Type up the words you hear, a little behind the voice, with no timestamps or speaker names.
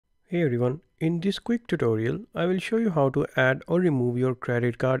Hey everyone, in this quick tutorial, I will show you how to add or remove your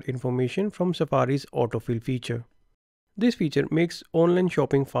credit card information from Safari's Autofill feature. This feature makes online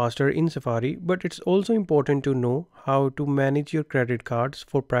shopping faster in Safari, but it's also important to know how to manage your credit cards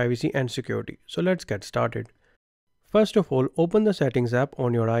for privacy and security. So let's get started. First of all, open the Settings app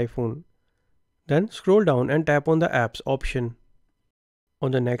on your iPhone. Then scroll down and tap on the Apps option.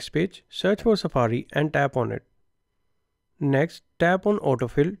 On the next page, search for Safari and tap on it. Next, tap on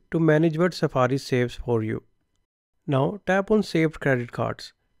Autofill to manage what Safari saves for you. Now tap on Saved Credit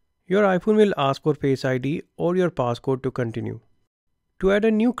Cards. Your iPhone will ask for Face ID or your passcode to continue. To add a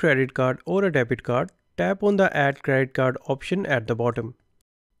new credit card or a debit card, tap on the Add Credit Card option at the bottom.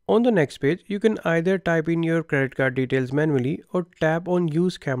 On the next page, you can either type in your credit card details manually or tap on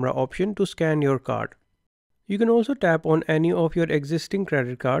Use Camera option to scan your card. You can also tap on any of your existing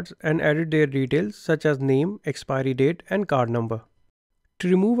credit cards and edit their details such as name, expiry date, and card number. To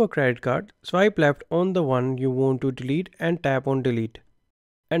remove a credit card, swipe left on the one you want to delete and tap on Delete.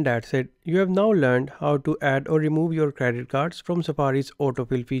 And that's it. You have now learned how to add or remove your credit cards from Safari's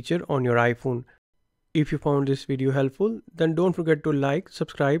Autofill feature on your iPhone. If you found this video helpful, then don't forget to like,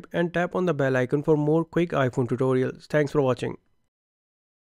 subscribe, and tap on the bell icon for more quick iPhone tutorials. Thanks for watching.